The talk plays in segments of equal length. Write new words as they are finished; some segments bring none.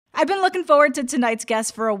I've been looking forward to tonight's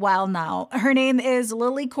guest for a while now. Her name is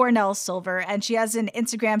Lily Cornell Silver, and she has an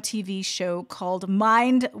Instagram TV show called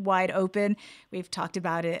Mind Wide Open. We've talked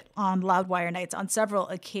about it on Loudwire Nights on several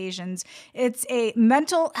occasions. It's a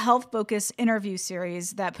mental health focused interview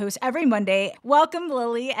series that posts every Monday. Welcome,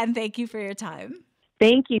 Lily, and thank you for your time.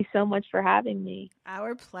 Thank you so much for having me.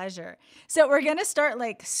 Our pleasure. So we're going to start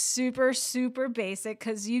like super, super basic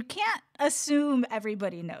because you can't assume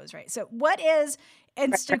everybody knows, right? So what is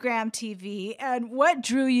Instagram TV and what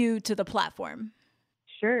drew you to the platform?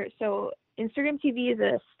 Sure. So Instagram TV is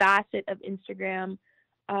a facet of Instagram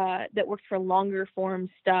that works for longer form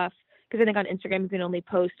stuff, because I think on Instagram you can only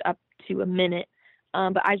post up to a minute,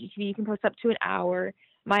 but IGTV you can post up to an hour.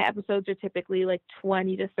 My episodes are typically like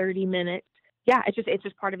 20 to 30 minutes. Yeah, it's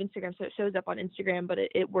just part of Instagram. So it shows up on Instagram, but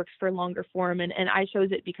it works for longer form. And I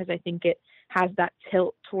chose it because I think it has that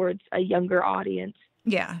tilt towards a younger audience.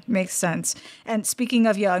 Yeah, makes sense. And speaking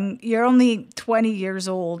of young, you're only 20 years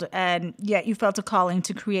old, and yet you felt a calling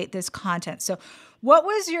to create this content. So what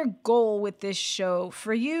was your goal with this show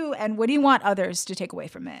for you, and what do you want others to take away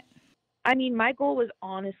from it? I mean, my goal was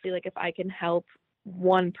honestly, like, if I can help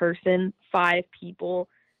one person, 5 people,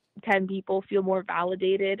 10 people feel more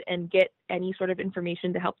validated and get any sort of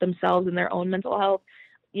information to help themselves in their own mental health,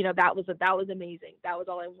 that was amazing. That was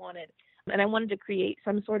all I wanted. And I wanted to create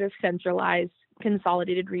some sort of centralized,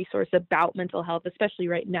 consolidated resource about mental health, especially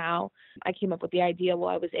right now. I came up with the idea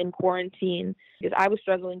while I was in quarantine because I was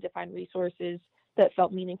struggling to find resources that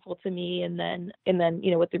felt meaningful to me. And then,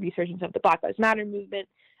 with the resurgence of the Black Lives Matter movement,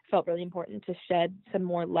 it felt really important to shed some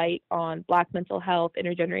more light on Black mental health,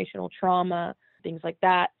 intergenerational trauma, things like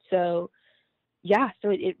that. So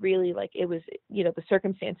it really, like, it was, the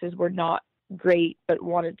circumstances were not great, but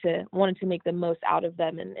wanted to make the most out of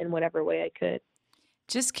them in whatever way I could.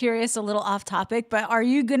 Just curious, a little off topic, but are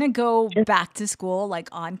you going to go back to school, like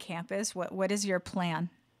on campus? What is your plan?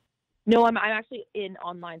 No, I'm actually in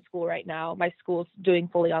online school right now. My school's doing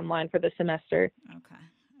fully online for the semester. Okay.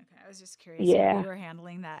 I was just curious how you were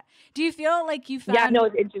handling that. Do you feel like you found... Yeah, no,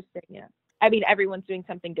 it's interesting. Yeah. I mean, everyone's doing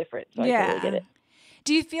something different, so I totally get it.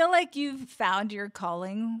 Do you feel like you've found your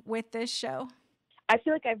calling with this show? I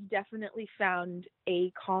feel like I've definitely found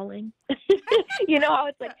a calling. How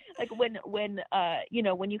it's like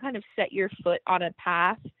when you kind of set your foot on a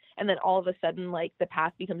path and then all of a sudden, like, the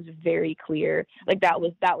path becomes very clear. Like, that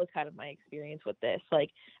was kind of my experience with this.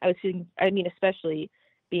 Like, especially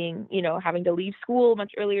being, having to leave school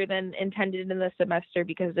much earlier than intended in the semester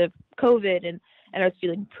because of COVID, and I was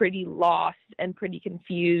feeling pretty lost and pretty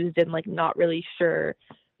confused and, like, not really sure,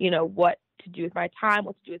 what to do with my time,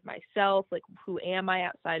 what to do with myself, like, who am I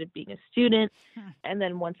outside of being a student? And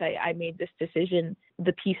then once I made this decision,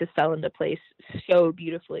 the pieces fell into place so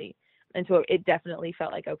beautifully. And so it definitely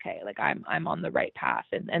felt like, okay, like I'm on the right path,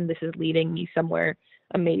 and this is leading me somewhere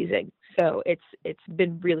amazing. So it's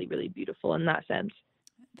been really, really beautiful in that sense.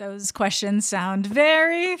 Those questions sound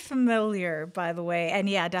very familiar, by the way. And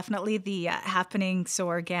yeah, definitely the happening so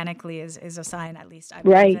organically is a sign, at least I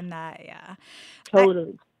believe in that. Yeah.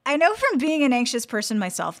 Totally. I know from being an anxious person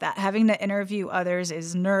myself that having to interview others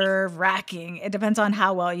is nerve-wracking. It depends on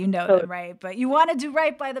how well you know them, right? But you want to do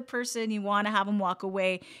right by the person. You want to have them walk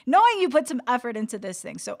away knowing you put some effort into this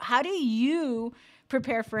thing. So how do you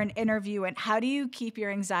prepare for an interview, and how do you keep your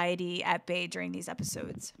anxiety at bay during these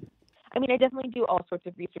episodes? I mean, I definitely do all sorts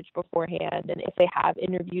of research beforehand. And if they have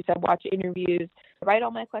interviews, I watch interviews, write all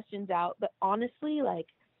my questions out. But honestly, like,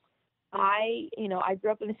 I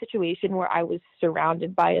grew up in a situation where I was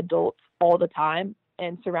surrounded by adults all the time,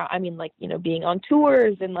 and being on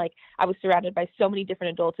tours, and, like, I was surrounded by so many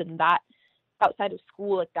different adults, and that outside of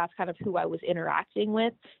school, like, that's kind of who I was interacting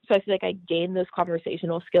with. So I feel like I gained those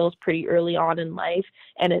conversational skills pretty early on in life,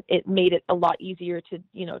 and it made it a lot easier to,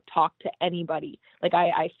 talk to anybody. Like,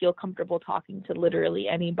 I feel comfortable talking to literally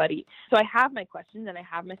anybody. So I have my questions and I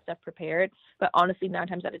have my stuff prepared, but honestly, 9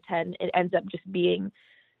 times out of 10, it ends up just being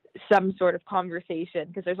some sort of conversation,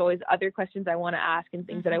 because there's always other questions I want to ask and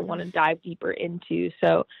things that I want to dive deeper into.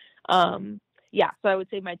 So, so I would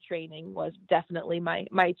say my training was definitely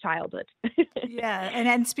my childhood. Yeah. And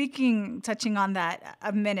then touching on that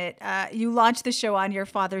a minute, you launched the show on your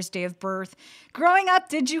father's day of birth. Growing up,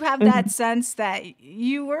 did you have that sense that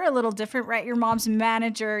you were a little different, right? Your mom's a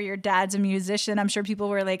manager, your dad's a musician. I'm sure people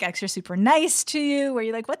were, like, extra super nice to you. Were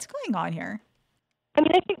you like, what's going on here? I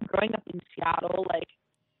mean, I think growing up in Seattle, like,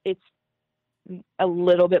 it's a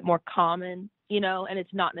little bit more common, and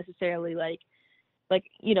it's not necessarily like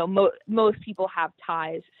most people have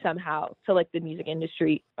ties somehow to, like, the music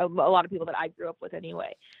industry. A lot of people that I grew up with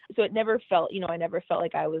anyway. So it never felt, I never felt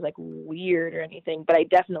like I was, like, weird or anything, but I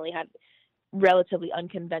definitely had relatively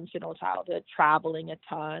unconventional childhood, traveling a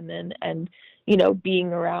ton and being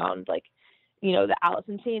around like, the Alice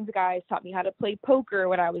in Chains guys taught me how to play poker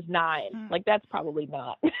when I was 9. Like, that's probably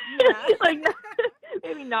not, like,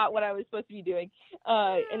 maybe not what I was supposed to be doing.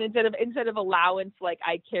 And instead of allowance, like,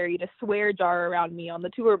 I carried a swear jar around me on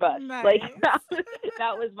the tour bus. Nice. Like, that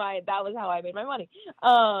was how I made my money.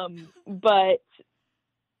 But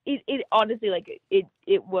it honestly, like,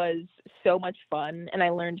 it was so much fun, and I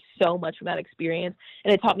learned so much from that experience,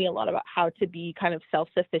 and it taught me a lot about how to be kind of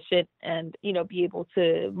self-sufficient and, be able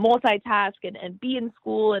to multitask and be in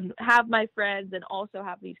school and have my friends and also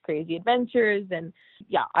have these crazy adventures. And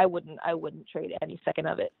yeah, I wouldn't trade any second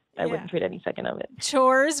of it. I wouldn't trade any second of it.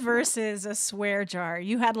 Chores versus a swear jar.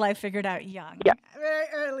 You had life figured out young. Yeah. Very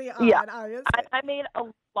early on, obviously. I made a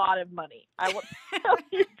lot of money. I will tell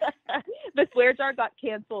you that. The swear jar got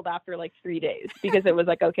canceled after like 3 days because it was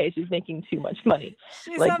like, okay, she's making too much money.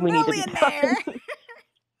 She's like, a we millionaire. need to be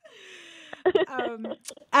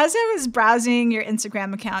As I was browsing your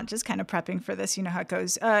Instagram account, just kind of prepping for this, you know how it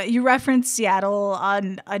goes, you referenced Seattle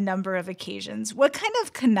on a number of occasions. What kind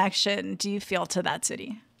of connection do you feel to that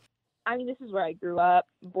city? I mean, this is where I grew up,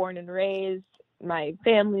 born and raised. My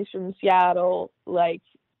family's from Seattle. Like,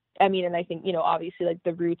 I mean, and I think, obviously, like,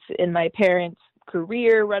 the roots in my parents'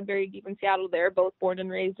 career run very deep in Seattle. They're both born and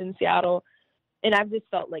raised in Seattle. And I've just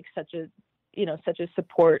felt like such a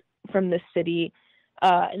support from the city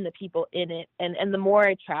and the people in it. And the more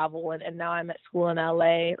I travel, and now I'm at school in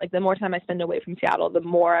LA, like, the more time I spend away from Seattle, the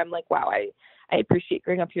more I'm like, wow, I appreciate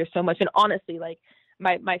growing up here so much. And honestly, like,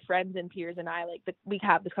 my friends and peers and I, like, we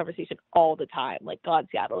have this conversation all the time. Like, God,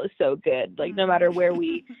 Seattle is so good. Like, no matter where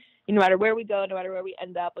we go, no matter where we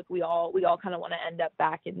end up, like, we all kind of want to end up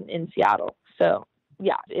back in Seattle. So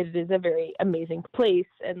yeah, it is a very amazing place,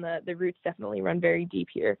 and the roots definitely run very deep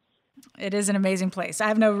here. It is an amazing place. I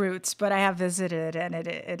have no roots, but I have visited, and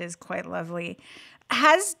it is quite lovely.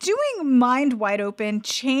 Has doing Mind Wide Open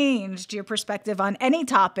changed your perspective on any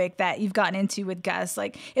topic that you've gotten into with guests?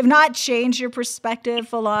 Like, if not changed your perspective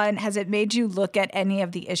full on, has it made you look at any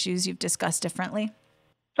of the issues you've discussed differently?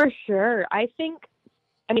 For sure. I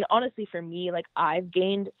mean, honestly, for me, like, I've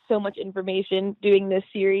gained so much information doing this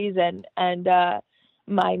series, and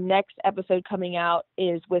my next episode coming out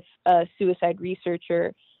is with a suicide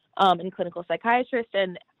researcher and clinical psychiatrist,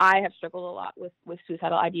 and I have struggled a lot with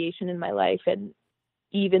suicidal ideation in my life. And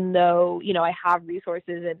even though, I have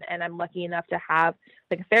resources and I'm lucky enough to have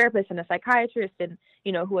like a therapist and a psychiatrist and,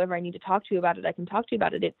 whoever I need to talk to about it, I can talk to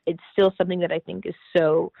about it. It's still something that I think is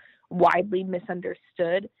so widely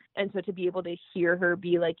misunderstood. And so to be able to hear her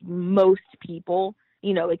be like, most people,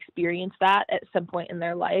 experience that at some point in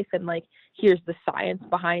their life, and like, here's the science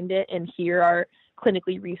behind it, and here are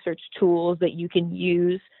clinically researched tools that you can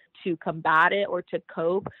use to combat it or to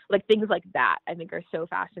cope, like, things like that I think are so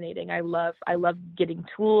fascinating. I love getting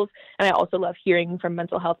tools, and I also love hearing from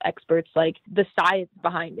mental health experts, like, the science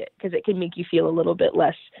behind it, because it can make you feel a little bit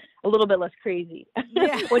less crazy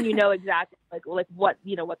when you know exactly like what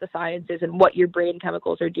what the science is and what your brain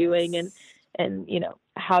chemicals are doing and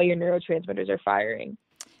how your neurotransmitters are firing.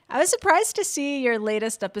 I was surprised to see your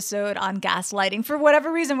latest episode on gaslighting. For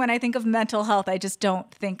whatever reason, when I think of mental health, I just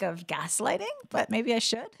don't think of gaslighting, but maybe I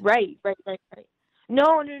should. Right.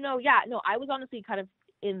 No. Yeah, no, I was honestly kind of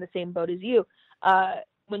in the same boat as you.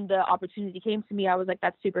 When the opportunity came to me, I was like,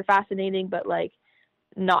 that's super fascinating, but like,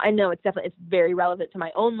 not, I know it's very relevant to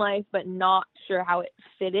my own life, but not sure how it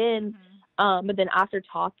fit in. But then after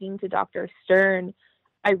talking to Dr. Stern,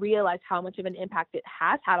 I realized how much of an impact it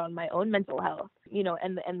has had on my own mental health,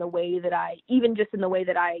 and the way that even just in the way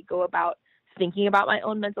that I go about thinking about my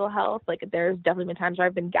own mental health. Like, there's definitely been times where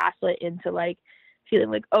I've been gaslit into like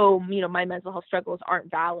feeling like, oh, my mental health struggles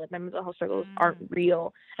aren't valid. My mental health struggles aren't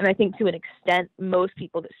real. And I think to an extent, most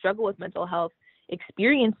people that struggle with mental health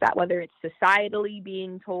experience that, whether it's societally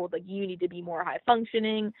being told like you need to be more high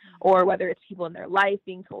functioning, or whether it's people in their life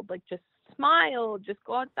being told like just smile, just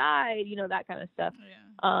go outside, that kind of stuff.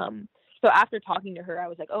 So after talking to her, I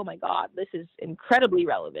was like, oh my God, this is incredibly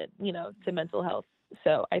relevant, to mental health.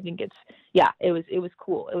 So I think it was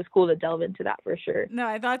cool. It was cool to delve into that for sure. No,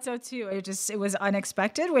 I thought so too. It was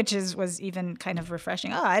unexpected, which was even kind of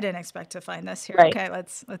refreshing. Oh, I didn't expect to find this here. Right. Okay,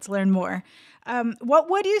 let's learn more. What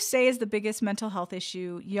would you say is the biggest mental health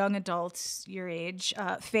issue young adults your age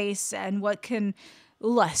face, and what can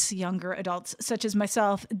less younger adults, such as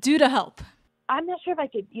myself, do to help? I'm not sure if I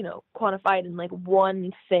could, quantify it in like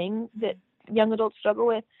one thing that young adults struggle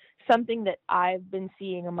with. Something that I've been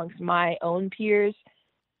seeing amongst my own peers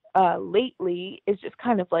lately is just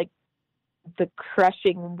kind of like the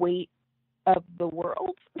crushing weight of the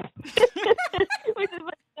world, which is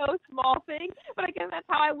like no small thing, but I guess that's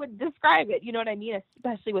how I would describe it. You know what I mean?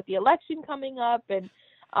 Especially with the election coming up, and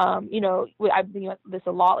I'm thinking about this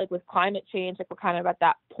a lot, like with climate change. Like we're kind of at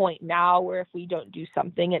that point now where if we don't do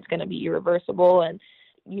something, it's going to be irreversible. And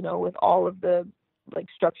with all of the like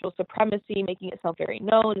structural supremacy making itself very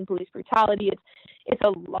known and police brutality, it's a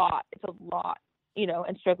lot. It's a lot.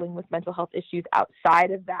 And struggling with mental health issues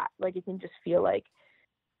outside of that, like it can just feel like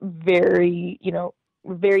very,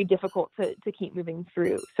 very difficult to keep moving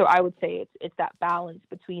through. So I would say it's that balance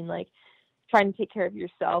between like trying to take care of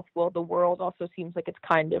yourself while the world also seems like it's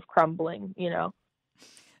kind of crumbling,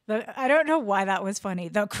 I don't know why that was funny,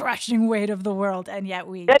 the crushing weight of the world, and yet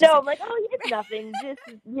we I know, I'm like, oh, it's nothing, just,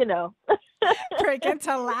 break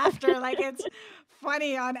into laughter like it's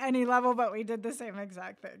funny on any level, but we did the same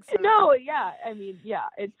exact thing. So. No, yeah, I mean, yeah,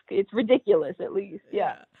 it's ridiculous at least,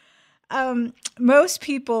 yeah. Most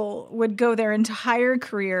people would go their entire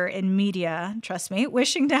career in media, trust me,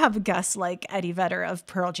 wishing to have guests like Eddie Vedder of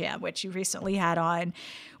Pearl Jam, which you recently had on.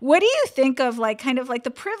 What do you think of like kind of like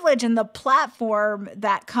the privilege and the platform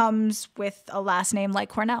that comes with a last name like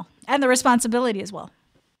Cornell and the responsibility as well?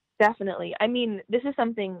 Definitely. I mean, this is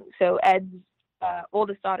something, so Ed's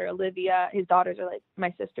oldest daughter, Olivia, his daughters are like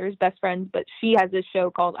my sister's best friends, but she has this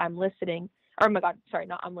show called I'm Listening, or oh my God, sorry,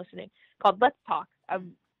 not I'm Listening, called Let's Talk.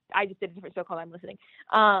 I just did a different show called I'm Listening.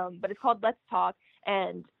 But it's called Let's Talk.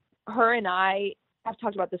 And her and I have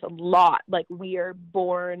talked about this a lot. Like we are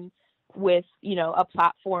born with, a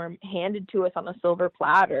platform handed to us on a silver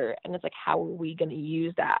platter. And it's like, how are we going to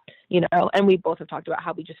use that? And we both have talked about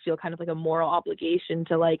how we just feel kind of like a moral obligation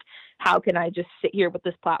to like, how can I just sit here with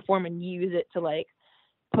this platform and use it to like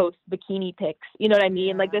post bikini pics? You know what I mean?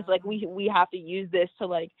 Yeah. Like this, like we have to use this to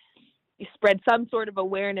like spread some sort of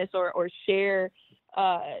awareness or sharing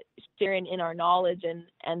in our knowledge,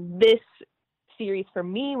 and this series for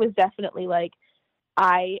me was definitely like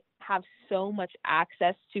I have so much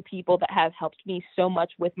access to people that have helped me so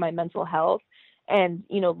much with my mental health, and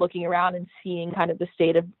looking around and seeing kind of the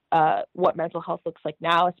state of what mental health looks like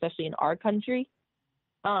now, especially in our country.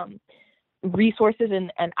 Resources and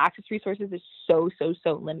access to resources is so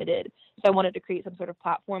limited. So I wanted to create some sort of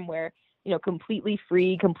platform where completely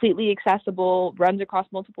free, completely accessible, runs across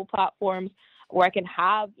multiple platforms, where I can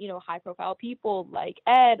have, high profile people like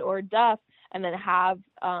Ed or Duff, and then have,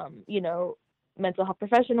 mental health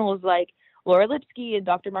professionals like Laura Lipsky and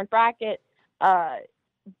Dr. Mark Brackett,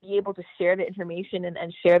 be able to share the information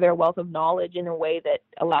and share their wealth of knowledge in a way that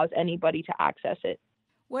allows anybody to access it.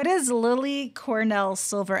 What is Lily Cornell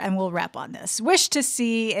Silver, and we'll wrap on this, wish to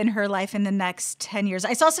see in her life in the next 10 years?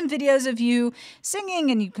 I saw some videos of you singing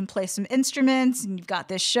and you can play some instruments and you've got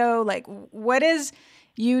this show. Like, what does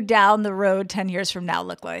you down the road 10 years from now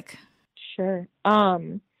look like? Sure.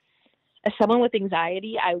 As someone with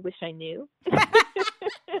anxiety, I wish I knew.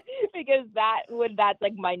 Because that's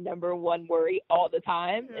like my number one worry all the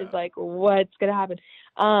time is like, what's going to happen?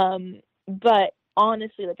 But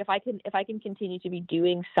honestly, like if I can continue to be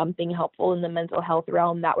doing something helpful in the mental health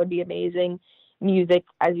realm, that would be amazing. Music,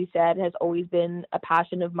 as you said, has always been a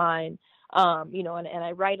passion of mine. And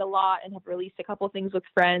I write a lot and have released a couple things with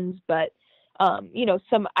friends, but I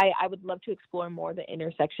would love to explore more the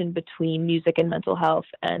intersection between music and mental health.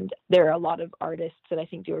 And there are a lot of artists that I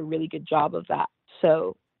think do a really good job of that.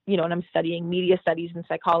 So, and I'm studying media studies and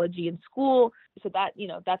psychology in school. So that,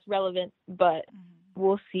 that's relevant, but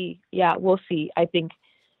we'll see. Yeah, we'll see. I think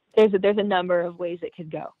there's a number of ways it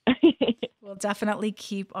could go. We'll definitely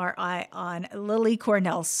keep our eye on Lily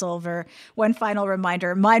Cornell Silver. One final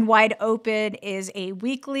reminder, Mind Wide Open is a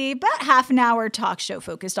weekly, about half an hour talk show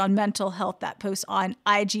focused on mental health that posts on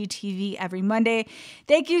IGTV every Monday.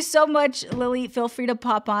 Thank you so much, Lily. Feel free to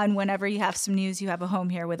pop on whenever you have some news. You have a home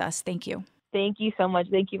here with us. Thank you. Thank you so much.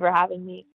 Thank you for having me.